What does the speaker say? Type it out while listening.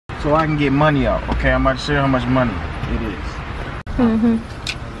so I can get money out. Okay, I'm about to show you how much money it is.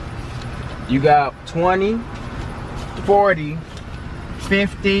 You got 20, 40,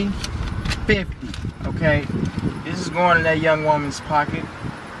 50, 50. Okay, this is going in that young woman's pocket.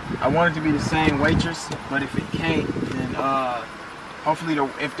 I want it to be the same waitress, but if it can't, then hopefully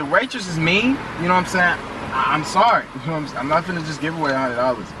if the waitress is mean, you know what I'm saying? I'm sorry. You know what I'm saying? I'm not gonna just give away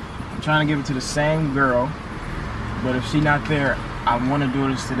 $100. I'm trying to give it to the same girl, but if she's not there, I want to do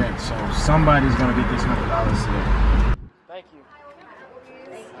this today. So somebody's gonna get this $100 today. Thank you.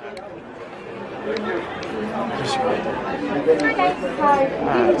 Just right. Okay.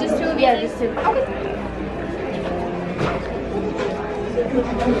 Just two? Yeah, just two. Okay.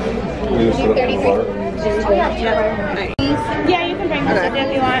 Yeah, you can bring this up if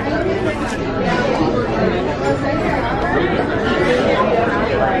you want.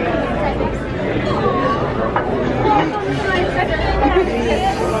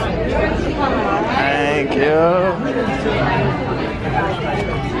 Thank you.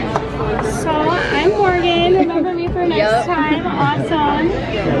 So, I'm Morgan. Remember me for next time. Awesome.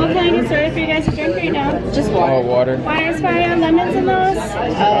 What can I get started for you guys to drink right now? Just water. Oh, water. Water's fine. Lemons in those?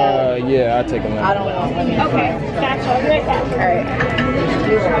 Yeah, I'll take a lemon. I don't want lemon. Okay, gotcha. I'll be right back. Alright.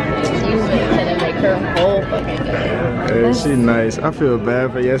 You gonna make her whole fucking day. Hey, she's nice. I feel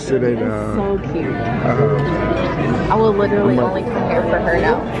bad for yesterday now. So cute. I will literally only come here for her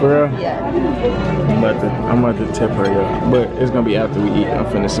now. For real? Yeah. I'm about to tip her, yeah. But it's gonna be after we eat. I'm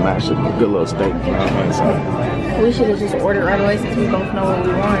finna smash a good little steak. You know what I mean? So. We should have just ordered right away since we both know what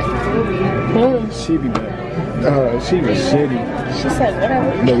we want. Boom. She be back. She was shitty. She said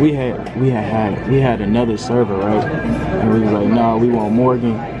whatever. But we had another server, right? And we was like, no, we want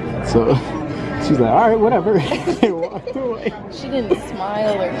Morgan. So she's like, all right, whatever. And walked away. She didn't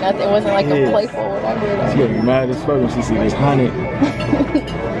smile or nothing. It wasn't like a playful whatever. She got mad as fuck when she see this 100.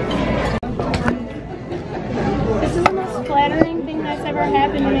 This is the most flattering thing that's ever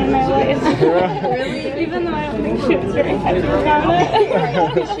happened to me in my life. Really? Even though I don't think she was very happy about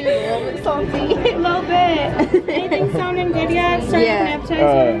it. She was a little bit salty. A little bit. Anything sounding good yet? Starting an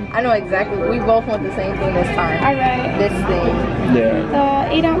appetizer? I know exactly. We both want the same thing this time. Alright. This thing. Yeah.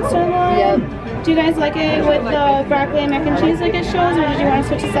 The 8-ounce sirloin? Yep. Do you guys like it with the broccoli and mac and cheese like it shows, or did you want to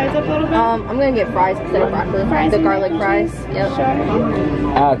switch the sides up a little bit? I'm gonna get fries instead of broccoli. Fries the and garlic mac fries. and cheese? Yep.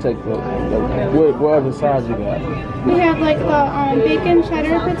 Sure. I'll take what other sides you got? We have like the bacon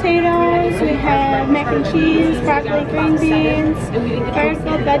cheddar potatoes, we have mac and cheese, broccoli, green beans,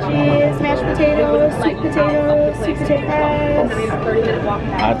 fire-filled veggies, mashed potatoes, sweet potato fries.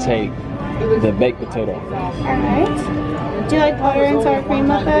 I'll take the baked potato. Alright. Do you like butter and sour cream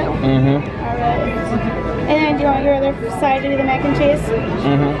with it? Mm-hmm. Alright. And then do you want your other side to be the mac and cheese?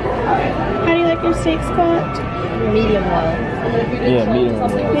 Mm-hmm. Alright. How do you like your steaks cooked? Medium well. Yeah, medium well.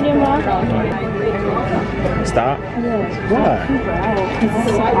 Medium well? Stop? Yeah. Why?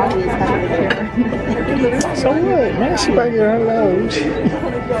 It's so obvious how to So what? Man, she might get her load.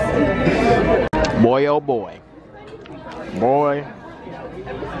 Boy, oh boy. Boy.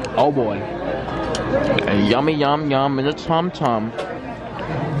 Oh boy. And yummy yum yum in the tum tum.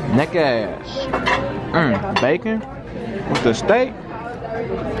 Neck ass. Bacon with the steak.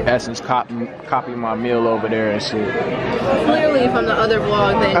 Essence copy my meal over there and shit. Clearly from the other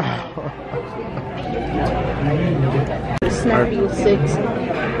vlog then. Snappy was 6.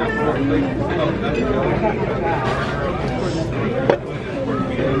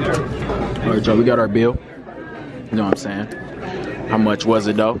 Alright, y'all, we got our bill. You know what I'm saying? How much was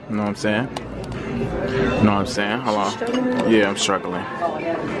it though? You know what I'm saying? You know what I'm saying? Hold on. Yeah, I'm struggling.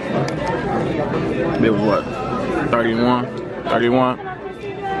 It was what? 31? 31?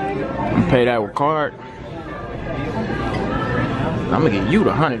 I'm gonna pay that with card. I'm gonna give you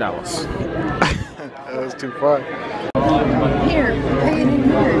the $100. That was too far. Here, pay it in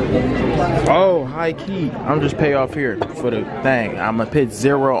here. Oh, high key. I'm just pay off here for the thing. I'm gonna put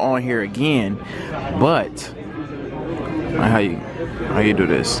 0 on here again, but how you do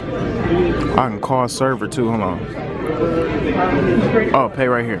this? I can call server too. Hold on. Oh, pay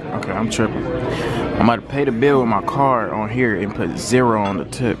right here. Okay, I'm tripping. I'm about to pay the bill with my card on here and put 0 on the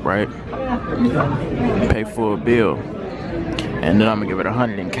tip, right? Pay full bill, and then I'm gonna give it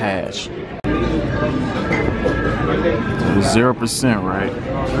 100 in cash. 0%, right?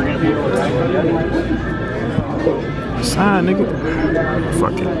 Sign, nigga.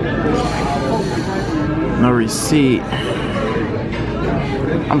 Fuck it. No receipt.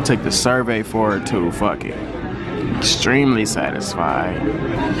 I'm gonna take the survey for it too. Fuck it. Extremely satisfied.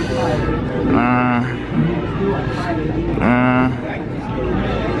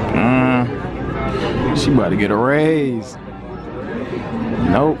 She about to get a raise.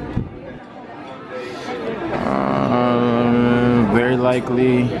 Nope.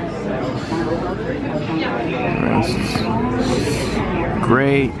 Blakely.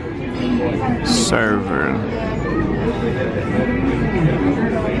 Great server.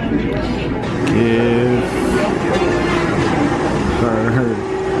 Give her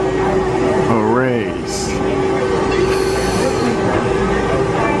a raise.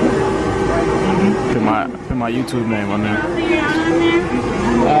 Put my YouTube name on there. So you're not on there?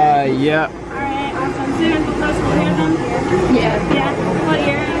 Yeah. Alright, awesome. So you're going to go school here then? Yeah. Yeah. What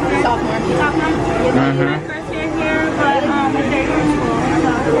year? Sophomore. Sophomore? Yeah, my first year here, but my third year in school.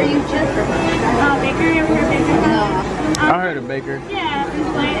 So. Are you just from? Baker, you ever heard of Baker? No. I heard of Baker. Yeah, in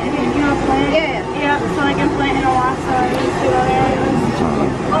Flint. You know Flint? Yeah. Yeah, so like in Flint and Owasso, I used to go there.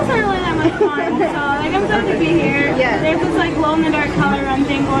 It wasn't really that much fun, so like I'm glad to be here. Yeah. There's this like glow in the dark color run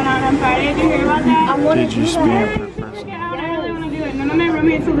thing going on Friday. Did you hear about that? Did you spam Yeah, professional? I really want to do it. None of my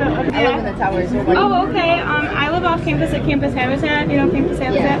roommates will do it. I live in the towers. Oh, okay. I live off campus at Campus Habitat. You know Campus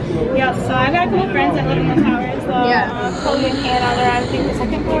Habitat? Yep. So I got a couple friends that live in the towers. So, Chloe and Hannah, they're on, I think, the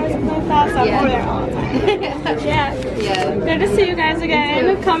second floor or something like that. So I'm over there all the time. Yeah. Good to see you guys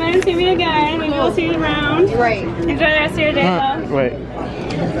again. Come in and see me again. Maybe we'll see you around. Right. Enjoy the rest of your day, though. Wait.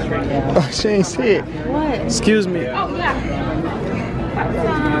 Oh, she ain't see it. What? Excuse me. Oh, yeah.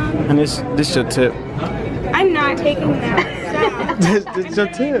 And this your tip. I'm not taking that. Stop. This your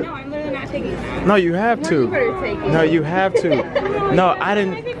tip. No, I'm literally not taking that. No, you have to. No, you have to. No, I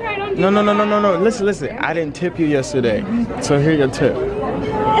didn't. No. Listen. I didn't tip you yesterday. So here's your tip. I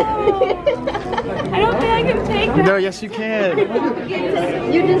don't think I can take that. No, yes you can.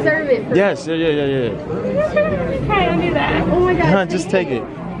 You deserve it. Yes, yeah. Try, don't do that. Oh my god. No, just take it.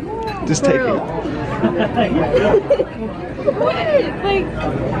 Just take it. What? Like,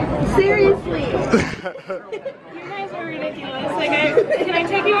 Seriously. you guys are ridiculous. Like, can I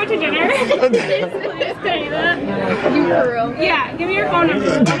take you out to dinner? Please, can I do that? You for real? Yeah, give me your phone number.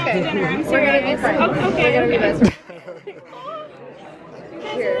 We'll go out to dinner. I'm We're gonna be serious. friends. Okay. We're gonna be best friends. You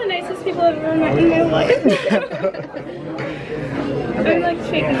guys are the nicest people I've ever met in my life. I'm like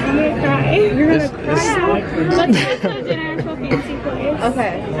shaking. I'm gonna cry. You're gonna cry? Yeah. Let's go to dinner to a fancy place.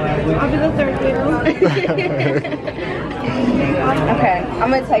 Okay. I'll be the third wheel. Okay. I'm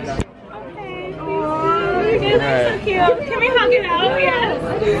gonna text you. Okay. Aww, you guys are so cute. Can we hug it out? Yes.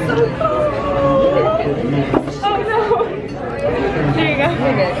 Oh no. There you go.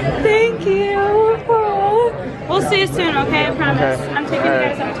 Thank you. Aww. We'll see you soon, okay? I promise. Okay. I'm taking you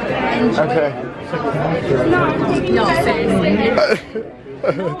guys out to dinner. Okay. No, I'm taking you guys out to dinner.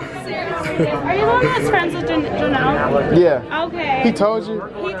 Seriously. Are you the one that's friends with Janelle? Yeah. Okay. He told you?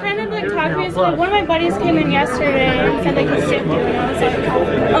 He kind of like talked to me. So, like, one of my buddies came in yesterday and said like he skipped you, and I was like,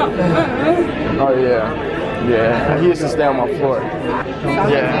 Oh yeah. He used to stay on my floor.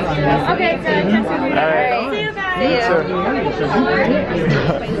 Yeah. Okay, good. Alright. See you guys.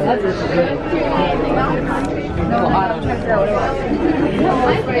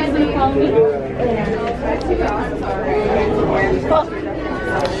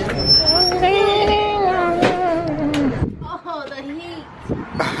 Oh, the heat.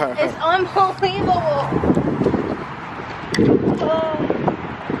 It's unbelievable.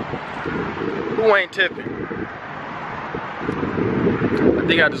 Who ain't tipping? I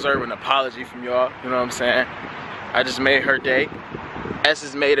think I deserve an apology from y'all, you know what I'm saying? I just made her day. S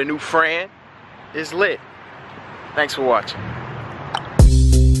has made a new friend. It's lit. Thanks for watching.